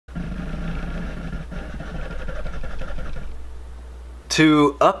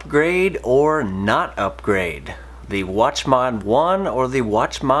To upgrade or not upgrade, the WatchMon 1 or the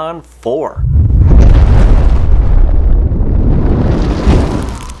WatchMon 4?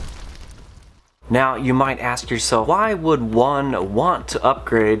 Now you might ask yourself, why would one want to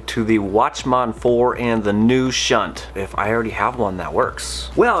upgrade to the WatchMon 4 and the new Shunt if I already have one that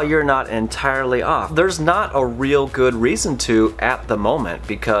works? Well, you're not entirely off. There's not a real good reason to at the moment,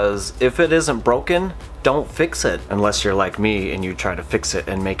 because if it isn't broken, don't fix it. Unless you're like me and you try to fix it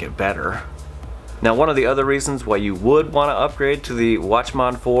and make it better. Now, one of the other reasons why you would want to upgrade to the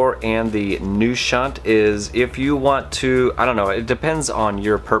WatchMon 4 and the new Shunt is if you want to, I don't know, it depends on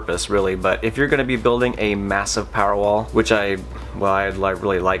your purpose really, but if you're going to be building a massive Powerwall, which I'd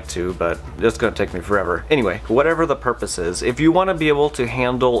really like to, but it's going to take me forever. Anyway, whatever the purpose is, if you want to be able to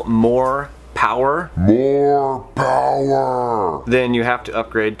handle more power, then you have to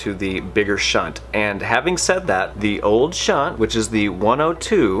upgrade to the bigger Shunt. And having said that, the old Shunt, which is the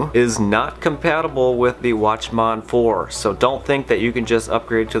 102, is not compatible with the WatchMon 4. So don't think that you can just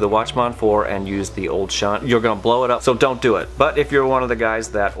upgrade to the WatchMon 4 and use the old Shunt. You're gonna blow it up, so don't do it. But if you're one of the guys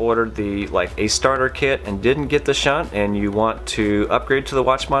that ordered the a starter kit and didn't get the Shunt and you want to upgrade to the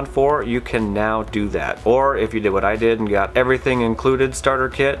WatchMon 4, you can now do that. Or if you did what I did and got everything included starter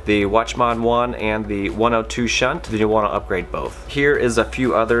kit, the WatchMon 1 and the 102 Shunt, then you want to upgrade both. Here is a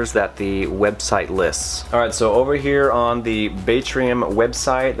few others that the website lists. Alright, so over here on the Batrium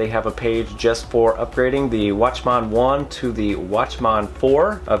website, they have a page just for upgrading the WatchMon 1 to the WatchMon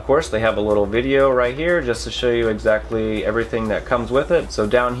 4. Of course, they have a little video right here just to show you exactly everything that comes with it. So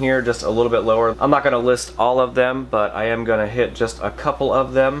down here, just a little bit lower, I'm not going to list all of them, but I am going to hit just a couple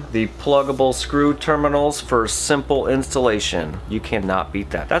of them. The pluggable screw terminals for simple installation. You cannot beat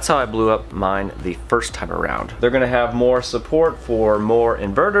that. That's how I blew up mine the first time around. They're gonna have more support for more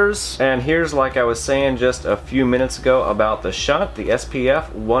inverters, and here's, like I was saying just a few minutes ago about the Shunt, the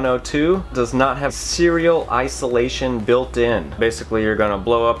SPF 102 does not have serial isolation built in. Basically, you're gonna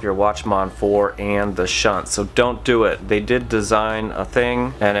blow up your WatchMon 4 and the Shunt, so don't do it. They did design a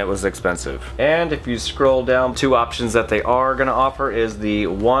thing and it was expensive. And if you scroll down, two options that they are gonna offer is the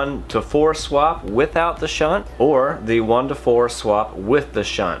 1 to 4 swap without the Shunt, or the 1 to 4 swap with the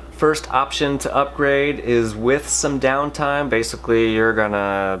Shunt. First option to upgrade is with some downtime. Basically, you're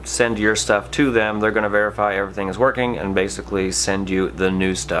gonna send your stuff to them, they're gonna verify everything is working and basically send you the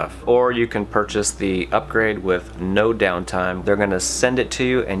new stuff. Or you can purchase the upgrade with no downtime. They're gonna send it to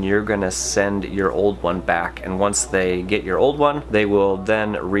you and you're gonna send your old one back, and once they get your old one, they will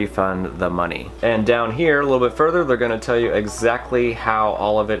then refund the money. And down here a little bit further, they're gonna tell you exactly how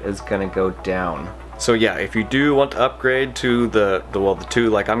all of it is gonna go down. So yeah, if you do want to upgrade to the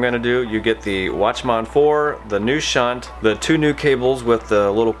two like I'm gonna do, you get the WatchMon 4, the new Shunt, the 2 new cables with the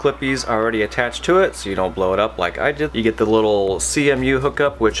little clippies already attached to it so you don't blow it up like I did. You get the little CMU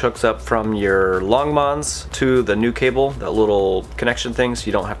hookup, which hooks up from your LongMons to the new cable, that little connection thing so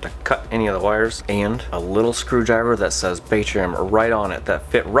you don't have to cut any of the wires, and a little screwdriver that says Batrium right on it that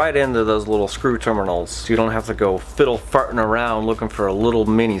fit right into those little screw terminals so you don't have to go fiddle farting around looking for a little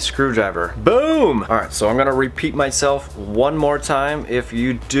mini screwdriver. Boom! Alright, so I'm going to repeat myself one more time. If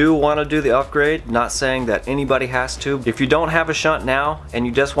you do want to do the upgrade, not saying that anybody has to. If you don't have a Shunt now and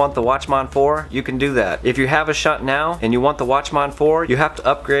you just want the WatchMon 4, you can do that. If you have a Shunt now and you want the WatchMon 4, you have to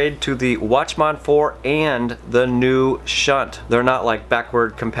upgrade to the WatchMon 4 and the new Shunt. They're not like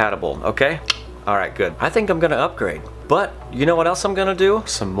backward compatible, okay? Alright, good. I think I'm going to upgrade. But you know what else I'm gonna do?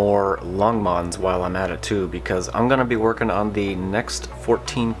 Some more LongMons while I'm at it too, because I'm gonna be working on the next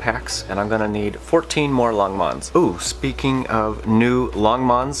 14 packs and I'm gonna need 14 more LongMons. Ooh, speaking of new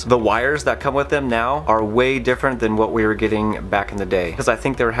LongMons, the wires that come with them now are way different than what we were getting back in the day. Because I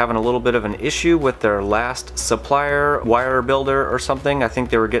think they were having a little bit of an issue with their last supplier, wire builder or something. I think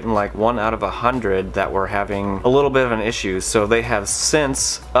they were getting like 1 out of 100 that were having a little bit of an issue. So they have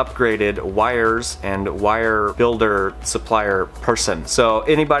since upgraded wires and wire builder supplier person. So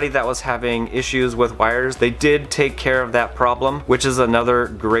anybody that was having issues with wires, they did take care of that problem, which is another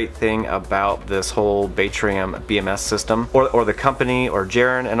great thing about this whole Batrium BMS system, or the company, or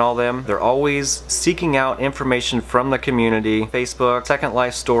Jaron and all them. They're always seeking out information from the community, Facebook, Second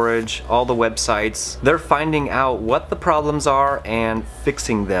Life Storage, all the websites. They're finding out what the problems are and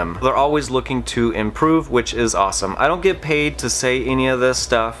fixing them. They're always looking to improve, which is awesome. I don't get paid to say any of this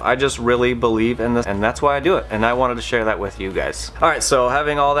stuff. I just really believe in this, and that's why I do it. And I wanted to share that with you guys. Alright, so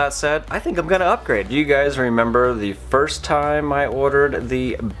having all that said, I think I'm gonna upgrade. Do you guys remember the first time I ordered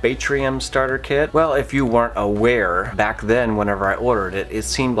the Batrium starter kit? Well, if you weren't aware, back then whenever I ordered it, it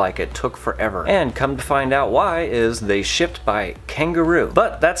seemed like it took forever. And come to find out why is they shipped by kangaroo.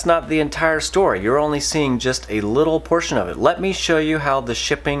 But that's not the entire story. You're only seeing just a little portion of it. Let me show you how the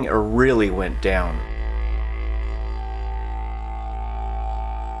shipping really went down.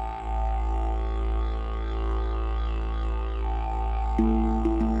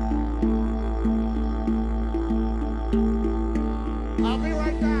 I'll be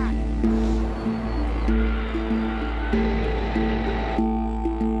right back.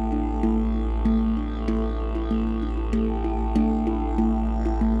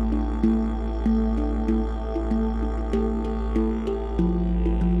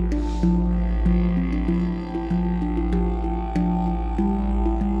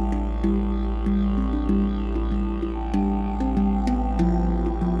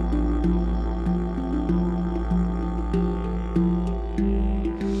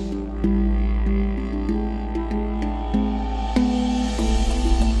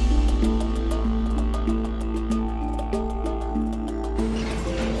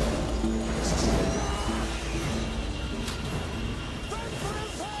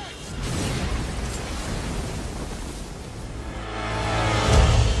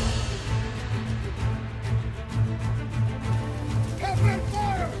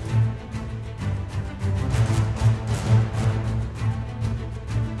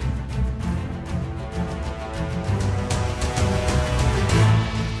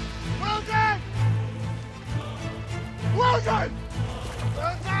 Wilker!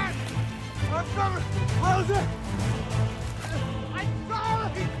 Wilker! I'm coming! Wilker! I'm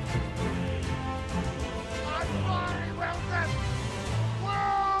sorry! I'm sorry, Wilker!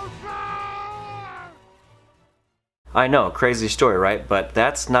 Wilker! I know, crazy story, right? But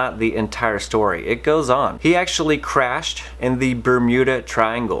that's not the entire story. It goes on. He actually crashed in the Bermuda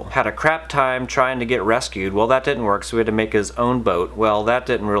Triangle. Had a crap time trying to get rescued. Well, that didn't work, so he had to make his own boat. Well, that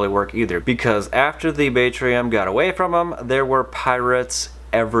didn't really work either, because after the Batrium got away from him, there were pirates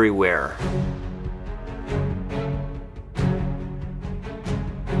everywhere.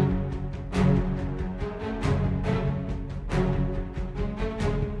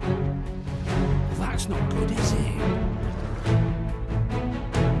 That's not good, is it?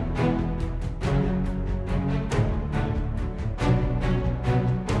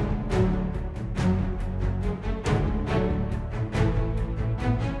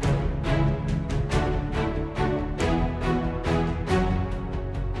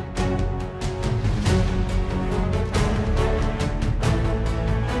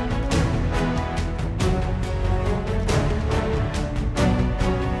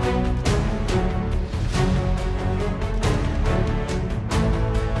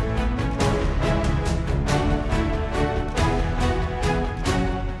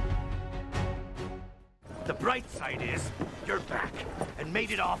 The bright side is, you're back, and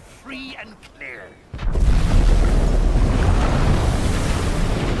made it off free and clear.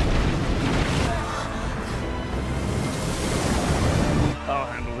 I'll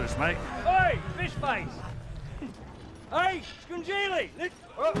handle this, mate. Hey, fish face! Hey, Scungili!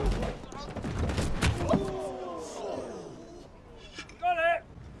 Got it!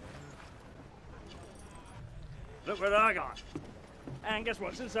 Look what I got. And guess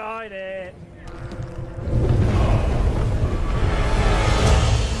what's inside it?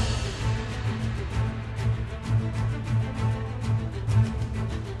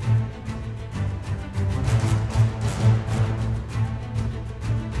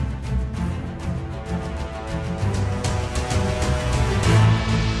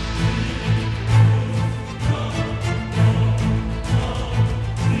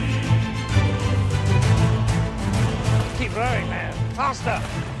 Keep rowing, man. Faster!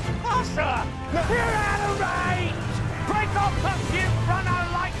 Faster! We're out of range! Break off pursuit, Bruno,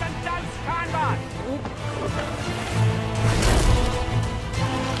 like and don't stand by!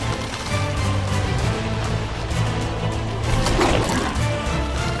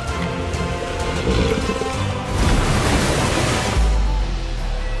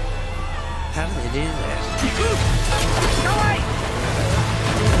 How do they do that? Go away!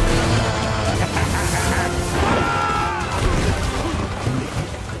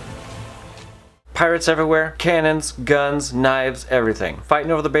 Pirates everywhere, cannons, guns, knives, everything.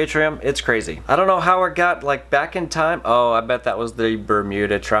 Fighting over the Batrium, it's crazy. I don't know how it got like back in time. Oh, I bet that was the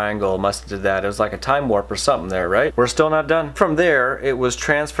Bermuda Triangle. Must have did that. It was like a time warp or something there, right? We're still not done. From there, it was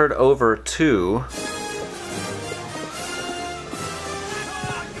transferred over to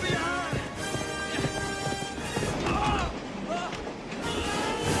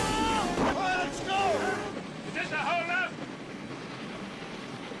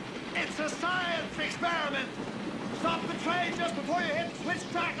before you hit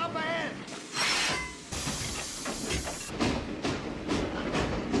switch track up ahead.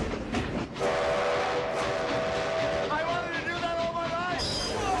 I wanted to do that all my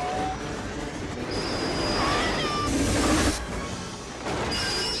life.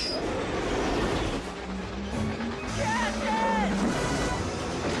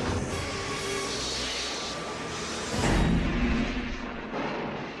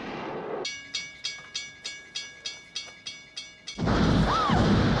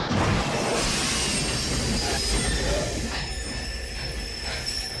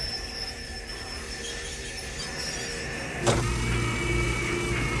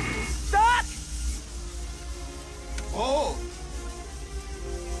 Oh!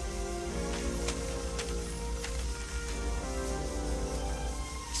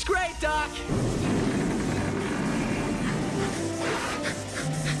 It's great, Doc.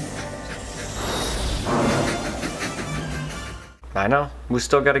 I know. We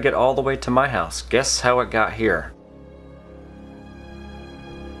still gotta get all the way to my house. Guess how it got here.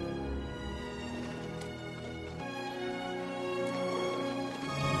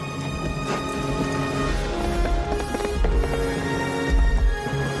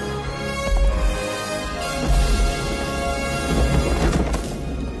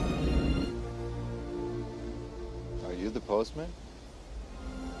 Are you the postman?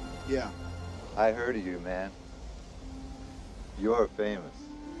 Yeah. I heard of you, man. You're famous.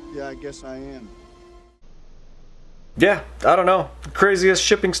 Yeah, I guess I am. Yeah, I don't know. Craziest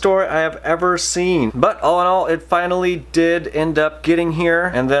shipping story I have ever seen. But all in all, it finally did end up getting here.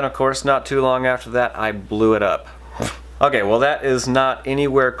 And then, of course, not too long after that, I blew it up. Okay, well that is not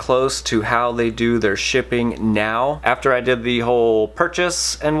anywhere close to how they do their shipping now. After I did the whole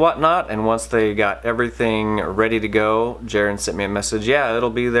purchase and whatnot, and once they got everything ready to go, Jaron sent me a message, yeah,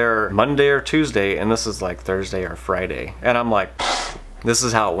 it'll be there Monday or Tuesday, and this is like Thursday or Friday. And I'm like, this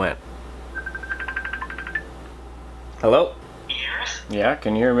is how it went. Hello? Can you hear us? Yeah,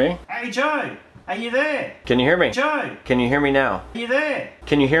 can you hear me? Hey, Joe, are you there? Can you hear me? Joe, Can you hear me now? are you there?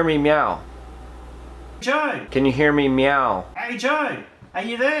 Can you hear me meow? Joe, Can you hear me meow? hey, Joe, are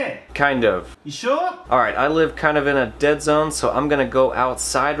you there? Kind of. You sure? Alright, I live kind of in a dead zone, so I'm gonna go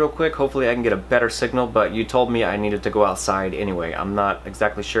outside real quick. Hopefully I can get a better signal, but you told me I needed to go outside anyway. I'm not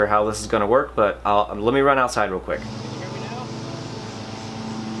exactly sure how this is gonna work, but let me run outside real quick.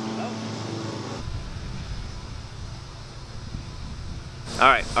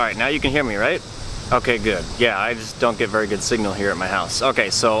 Alright, now you can hear me, right? Okay, good. Yeah, I just don't get very good signal here at my house. Okay,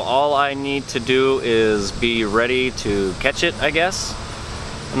 so all I need to do is be ready to catch it, I guess.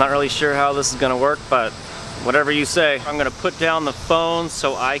 I'm not really sure how this is gonna work, but whatever you say. I'm gonna put down the phone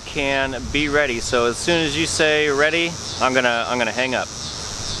so I can be ready. So as soon as you say ready, I'm gonna hang up.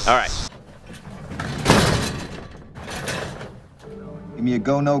 All right. Give me a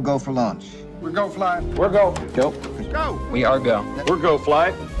go, no go for launch. We go fly. We're go. Go. Go! We are go. We're go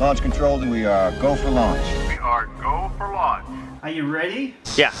fly. Launch controlled, and we are go for launch. We are go for launch. Are you ready?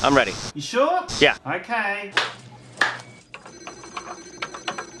 Yeah, I'm ready. You sure? Yeah. Okay.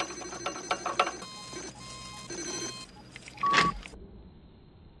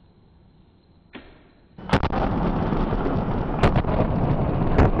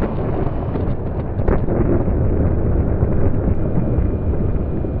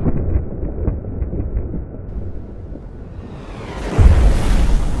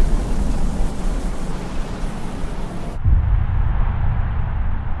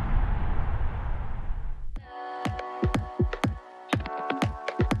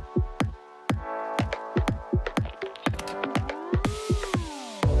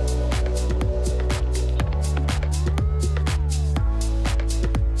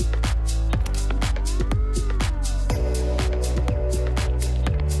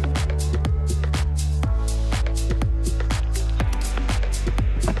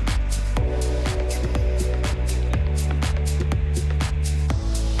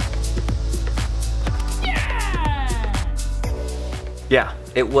 Yeah,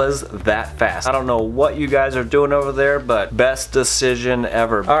 it was that fast. I don't know what you guys are doing over there, but best decision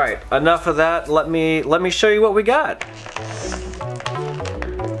ever. All right, enough of that. Let me show you what we got.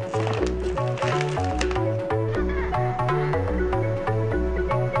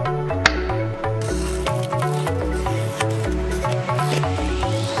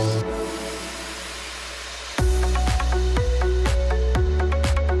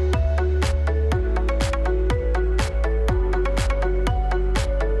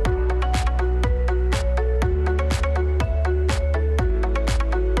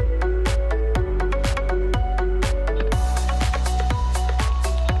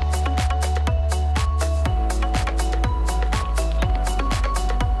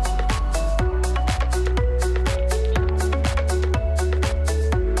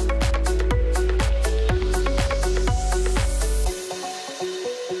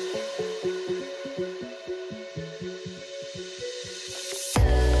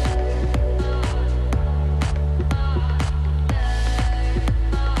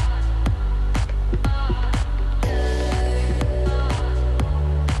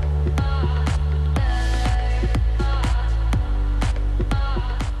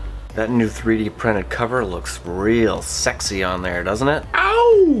 That new 3D printed cover looks real sexy on there, doesn't it?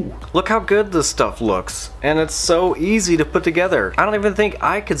 Ow! Look how good this stuff looks. And it's so easy to put together. I don't even think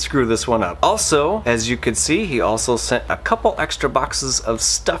I could screw this one up. Also, as you could see, he also sent a couple extra boxes of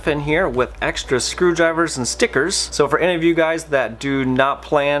stuff in here with extra screwdrivers and stickers. So for any of you guys that do not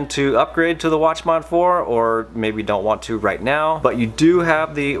plan to upgrade to the WatchMon 4, or maybe don't want to right now, but you do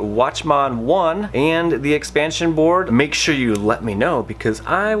have the WatchMon 1 and the expansion board, make sure you let me know, because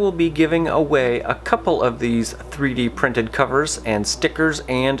I will be giving away a couple of these 3D printed covers and stickers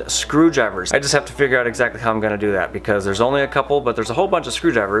and screwdrivers. I just have to figure out exactly how I'm gonna do that, because there's only a couple, but there's a whole bunch of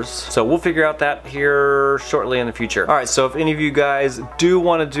screwdrivers. So we'll figure out that here shortly in the future. Alright, so if any of you guys do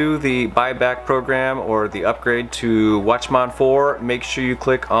want to do the buyback program or the upgrade to WatchMon 4, make sure you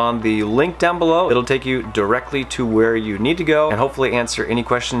click on the link down below. It'll take you directly to where you need to go and hopefully answer any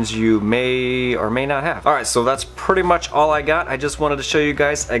questions you may or may not have. Alright, so that's pretty much all I got. I just wanted to show you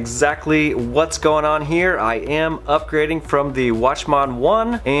guys exactly what's going on here. I am upgrading from the WatchMon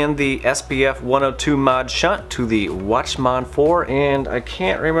 1 and the SPF 102 mod shunt to the WatchMon 4, and I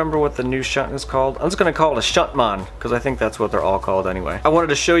can't remember what the new shunt is called. I'm just gonna call it a ShuntMon, because I think that's what they're all called anyway. I wanted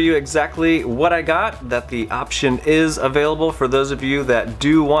to show you exactly what I got, that the option is available for those of you that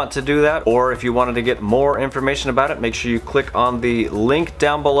do want to do that, or if you wanted to get more information about it, make sure you click on the link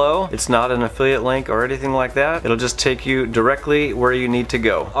down below. It's not an affiliate link or anything like that. It'll just take you directly where you need to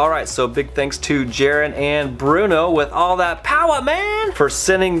go. Alright, so big thanks to Jaron and Bruno with all that power, man, for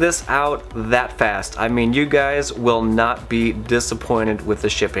sending this out that fast. I mean, you guys will not be disappointed with the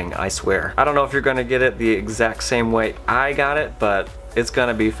shipping, I swear. I don't know if you're gonna get it the exact same way I got it, but it's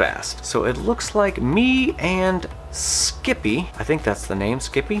gonna be fast. So it looks like me and Skippy, I think that's the name,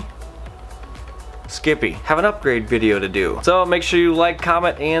 Skippy, have an upgrade video to do. So make sure you like,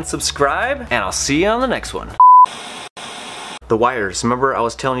 comment, and subscribe, and I'll see you on the next one. The wires, remember I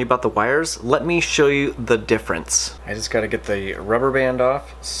was telling you about the wires? Let me show you the difference. I just gotta get the rubber band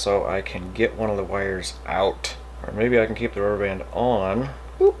off so I can get one of the wires out. Or maybe I can keep the rubber band on.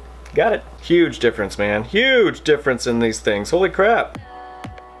 Oop, got it. Huge difference, man. Huge difference in these things. Holy crap.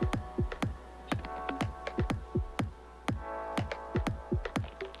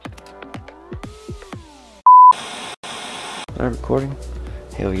 Is that recording?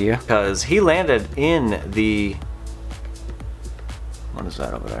 Hell yeah. Because he landed in the... What is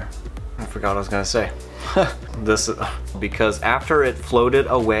that over there? I forgot what I was gonna say. This is because after it floated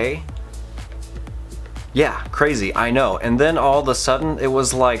away, yeah, crazy, I know. And then all of a sudden it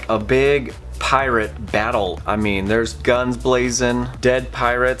was like a big pirate battle. I mean, there's guns blazing, dead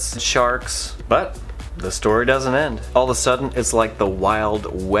pirates, sharks, but the story doesn't end. All of a sudden it's like the Wild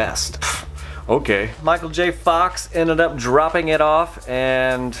West. Okay. Michael J. Fox ended up dropping it off,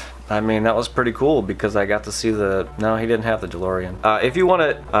 and I mean, that was pretty cool because I got to see the... No, he didn't have the DeLorean. If you want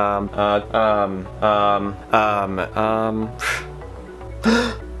to...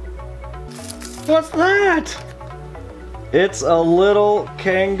 What's that? It's a little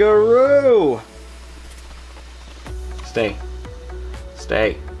kangaroo. Stay.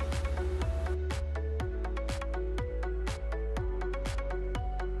 Stay.